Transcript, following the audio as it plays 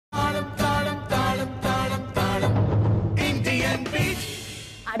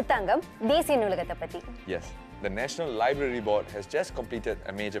அடுத்த அங்கம் தேசிய நூலகத்தை பத்தி. Yes, the National Library Board has just completed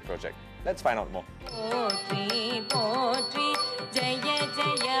a major project. Let's find out more. போற்றி போற்றி ஜெய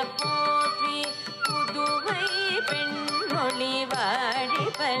ஜெய போற்றி புதுவை பெண்ணொளி வாடி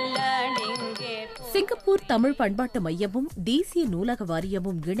பல்லாடிங்கே. சிங்கப்பூர் தமிழ் பண்பாட்டு மையமும் தேசிய நூலக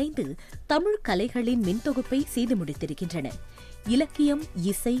வாரியமும் இணைந்து தமிழ் கலைகளின் மின்தொகுப்பை செய்து முடித்திருக்கின்றன. இலக்கியம்,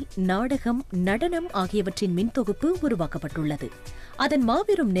 இசை, நாடகம், நடனம் ஆகியவற்றின் மின்தொகுப்பு உருவாக்கப்பட்டுள்ளது. அதன்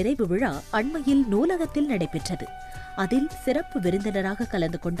மாபெரும் நிறைவு விழா அண்மையில் நூலகத்தில் நடைபெற்றது. அதில் சிறப்பு விருந்தினராக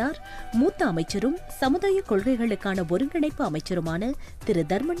கலந்து கொண்டார் மூத்த அமைச்சரும் சமுதாய கொள்கைகளுக்கான ஒருங்கிணைப்பு அமைச்சருமான திரு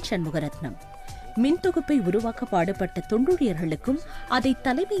தர்மன் சண்முகரத்னம். மின்தொகுப்பை உருவாக்க பாடுபட்ட தொண்டூழியர்களுக்கும் அதை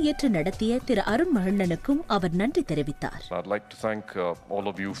தலைமையேற்று நடத்திய திரு அருண் மகிழ்நனுக்கும் அவர் நன்றி தெரிவித்தார்.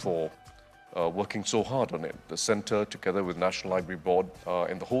 Working so hard on it. The Centre, together with National Library Board,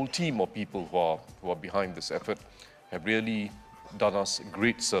 and the whole team of people who are behind this effort, have really done us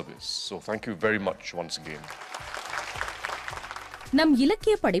great service. So thank you very much once again. நம்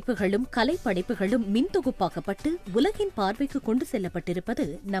இலக்கிய படைப்புகளும் கலை படைப்புகளும் மின்தொகுப்பாக்கப்பட்டு உலகின் பார்வைக்கு கொண்டு செல்லப்பட்டிருப்பது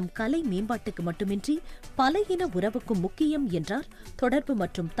நம் கலை மேம்பாட்டுக்கு மட்டுமின்றி பல இன உறவுக்கும் முக்கியம் என்றார் தொடர்பு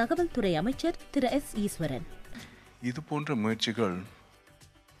மற்றும் தகவல் துறை அமைச்சர் திரு எஸ். ஈஸ்வரன். இதுபோன்ற முயற்சிகள்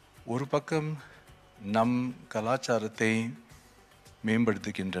ஒரு பக்கம் நம் கலாச்சாரத்தை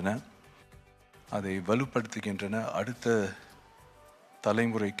மேம்படுத்துகின்றன, அதை வலுப்படுத்துகின்றன, அடுத்த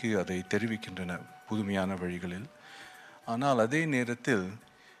தலைமுறைக்கு அதை தெரிவிக்கின்றன புதுமையான வழிகளில். ஆனால் அதே நேரத்தில்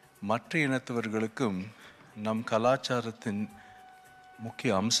மற்ற இனத்தவர்களுக்கும் நம் கலாச்சாரத்தின்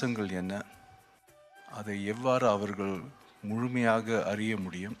முக்கிய அம்சங்கள் என்ன, அதை எவ்வாறு அவர்கள் முழுமையாக அறிய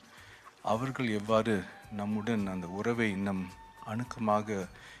முடியும், அவர்கள் எவ்வாறு நம்முடன் அந்த உறவை இன்னும் அணுக்கமாக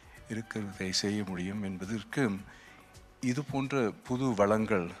இருக்கிறதை செய்ய முடியும் என்பதற்கு இது போன்ற புது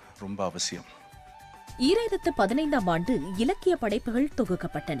வளங்கள் ரொம்ப அவசியம். 2015ஆம் ஆண்டு இலக்கிய படைப்புகள்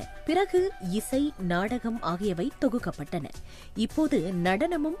தொகுக்கப்பட்டன. பிறகு இசை, நாடகம் ஆகியவை தொகுக்கப்பட்டன. இப்போது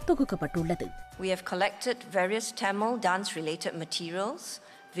நடனமும் தொகுக்கப்பட்டுள்ளது. We have collected various Tamil dance-related materials,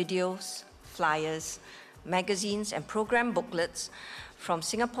 videos, flyers, magazines and program booklets from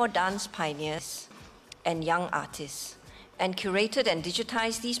Singapore dance pioneers and young artists, and curated and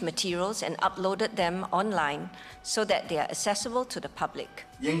digitized these materials and uploaded them online so that they are accessible to the public.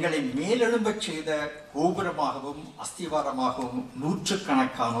 எங்களை மேலெழும்பச் செய்த கோபுரமாகவும் அஸ்திவாரமாகவும்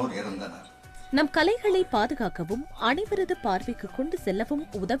நூற்றுக்கணக்கானோர் இருந்தனர். நம் கலைகளை பாதுகாக்கவும் அனைவரது பார்வைக்கு கொண்டு செல்லவும்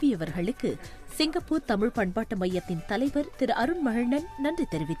உதவியவர்களுக்கு சிங்கப்பூர் தமிழ் பண்பாட்டு மையத்தின் தலைவர் திரு அருண் மகிழ்நன் நன்றி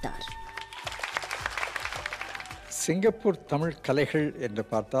தெரிவித்தார். சிங்கப்பூர் தமிழ் கலைகள் என்று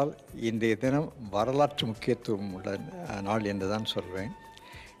பார்த்தால் இன்றைய தினம் வரலாற்று முக்கியத்துவம் உள்ள நாள் என்று தான் சொல்வேன்.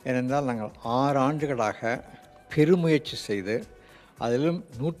 ஏனென்றால் நாங்கள் 6 ஆண்டுகளாக பெருமுயற்சி செய்து அதிலும்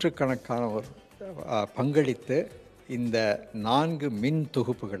நூற்றுக்கணக்கானவர் பங்களித்து இந்த 4 மின்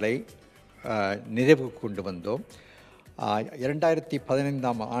தொகுப்புகளை நிறைவு கொண்டு வந்தோம்.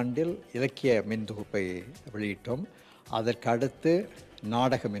 2015ஆம் ஆண்டில் இலக்கிய மின் தொகுப்பை வெளியிட்டோம். அதற்கு அடுத்து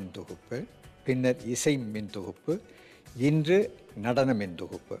நாடக மின் தொகுப்பு, பின்னர் இசை மின் தொகுப்பு, இன்று நடன மின்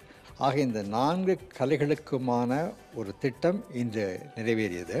தொகுப்பு ஆக இந்த 4 கலைகளுக்குமான ஒரு திட்டம் இன்று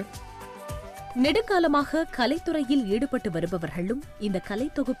நிறைவேறியது. நெடுங்காலமாக கலைத்துறையில் ஈடுபட்டு வருபவர்களும் இந்த கலை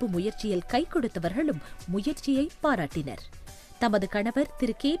தொகுப்பு முயற்சியில் கை கொடுத்தவர்களும் முயற்சியை பாராட்டினர். தமது கணவர்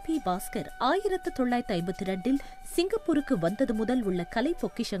திரு கே. பி. பாஸ்கர் 1952இல் சிங்கப்பூருக்கு வந்தது முதல் உள்ள கலை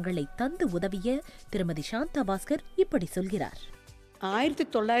பொக்கிஷங்களை தந்து உதவிய திருமதி சாந்தா பாஸ்கர் இப்படி சொல்கிறார்.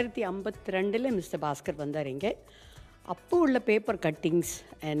 1952 மிஸ்டர் பாஸ்கர் வந்தார் இங்கே. அப்போ உள்ள paper cuttings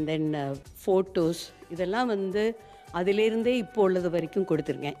and then photos இதெல்லாம் அதிலேருந்தே இப்போ உள்ளது வரைக்கும்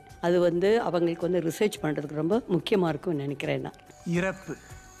கொடுத்துருங்க. அது அவங்களுக்கு ரிசர்ச் பண்ணுறதுக்கு ரொம்ப முக்கியமாக இருக்கும்னு நினைக்கிறேன் நான். இறப்பு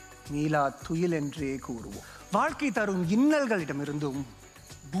மீளா துயில் என்றே கூறுவோம். வாழ்க்கை தரும் இன்னல்களிடமிருந்தும்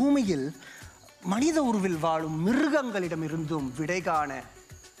பூமியில் மனித உருவில் வாழும் மிருகங்களிடமிருந்தும் விடை காண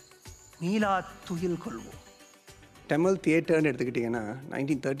மீளா துயில் கொள்வோம். தமிழ் தியேட்டர்னு எடுத்துக்கிட்டிங்கன்னா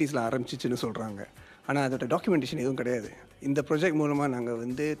 1930s ஆரம்பிச்சிச்சுன்னு சொல்கிறாங்க. ஆனால் அதோட டாக்குமெண்டேஷன் எதுவும் கிடையாது. இந்த ப்ராஜெக்ட் மூலமாக நாங்கள்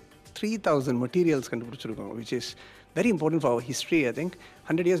 3000 மெட்டீரியல்ஸ் கண்டுபிடிச்சிருக்கோம், which is very important for our history. I think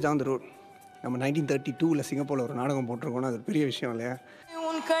 100 years down the road. நம்ம 1932 சிங்கப்பூரில் ஒரு நாடகம் போட்டிருக்கோம்னா அது பெரிய விஷயம் இல்லையா?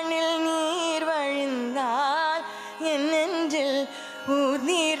 உன் கண்ணில் நீர் வழிந்தால் என் நெஞ்சில்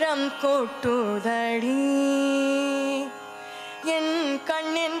உதிரம் கொட்டுதடி, என்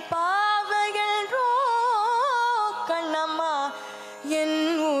கண்ணின் பாவைகள் கண்ணம்மா என்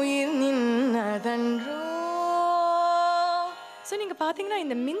உயிர் நின்னதன்றோ. ஸோ நீங்கள் பார்த்தீங்கன்னா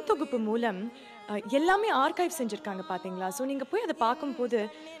இந்த மின் தொகுப்பு மூலம் எல்லாமே ஆர்கைவ் செஞ்சுருக்காங்க பார்த்தீங்களா? ஸோ நீங்கள் போய் அதை பார்க்கும்போது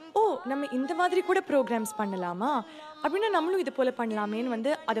ஓ நம்ம இந்த மாதிரி கூட ப்ரோக்ராம்ஸ் பண்ணலாமா அப்படின்னா நம்மளும் இது போல்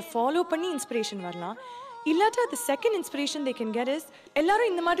பண்ணலாமேன்னு அதை ஃபாலோ பண்ணி இன்ஸ்பிரேஷன் வரலாம். இல்லாட்டா the second inspiration they can get is எல்லாரும்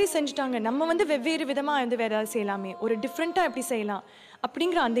இந்த மாதிரி செஞ்சுட்டாங்க, நம்ம வந்து வெவ்வேறு விதமா வந்து வேற ஏதாவது செய்யலாமே, ஒரு டிஃப்ரெண்டா எப்படி செய்யலாம்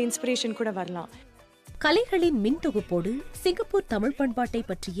அப்படிங்கிற அந்த இன்ஸ்பிரேஷன் கூட வரலாம். கலைகளின் மின் தொகுப்போடு சிங்கப்பூர் தமிழ் பண்பாட்டை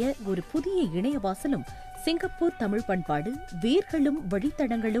பற்றிய ஒரு புதிய இணையவாசலும் சிங்கப்பூர் தமிழ் பண்பாடு வேர்களும்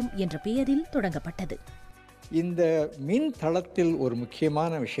வழித்தடங்களும் என்ற பெயரில் தொடங்கப்பட்டது. இந்த மின் தளத்தில் ஒரு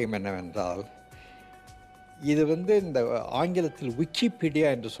முக்கியமான விஷயம் என்னவென்றால், இது வந்து இந்த ஆங்கிலத்தில் விக்கிபீடியா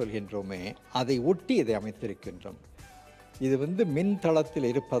என்று சொல்கின்றோமே, அதை ஒட்டி இதை அமைத்திருக்கின்றோம். இது வந்து மின் தளத்தில்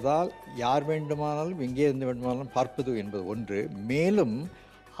இருப்பதால் யார் வேண்டுமானாலும் எங்கே இருந்து வேண்டுமானாலும் பார்ப்பது என்பது ஒன்று. மேலும்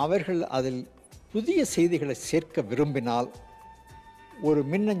அவர்கள் அதில் புதிய செய்திகளை சேர்க்க விரும்பினால் ஒரு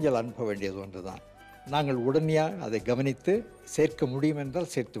மின்னஞ்சல் அனுப்ப வேண்டியது ஒன்றுதான். நாங்கள் உடனடியாக அதை கவனித்து சேர்க்க முடியும்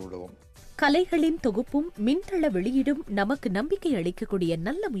என்றால் சேர்த்து விடுவோம். கலைகளின் தொகுப்பும் மின்தள வெளியீடும் நமக்கு நம்பிக்கை அளிக்கக்கூடிய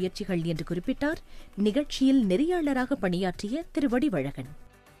நல்ல முயற்சிகள் என்று குறிப்பிட்டார் நிகழ்ச்சியில் நெறியாளராக பணியாற்றிய திரு வடிவழகன்.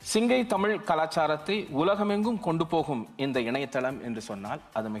 சிங்கை தமிழ் கலாச்சாரத்தை உலகமெங்கும் கொண்டு போகும் இந்த இணையதளம் என்று சொன்னால்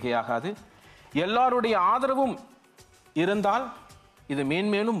அது மிகையாகாது. எல்லாருடைய ஆதரவும் இருந்தால் இது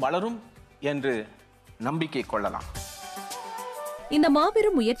மேன்மேலும் வளரும் என்று நம்பிக்கை கொள்ளலாம். இந்த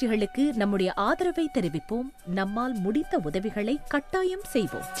மாபெரும் முயற்சிகளுக்கு நம்முடைய ஆதரவை தெரிவிப்போம். நம்மால் முடிந்த உதவிகளை கட்டாயம்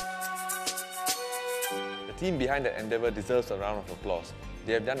செய்வோம். The team behind the endeavour deserves a round of applause.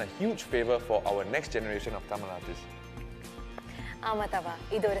 They have done a huge favour for our next generation of Tamil artists. ஆமா தவா,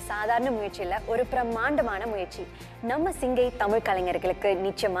 இது ஒரு சாதாரண முயற்சி இல்ல, ஒரு பிரம்மாண்டமான முயற்சி. நம்ம சிங்கை தமிழ் கலைஞர்களுக்கு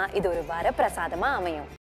நிச்சயமா இது ஒரு வரப்பிரசாதமா அமையும்.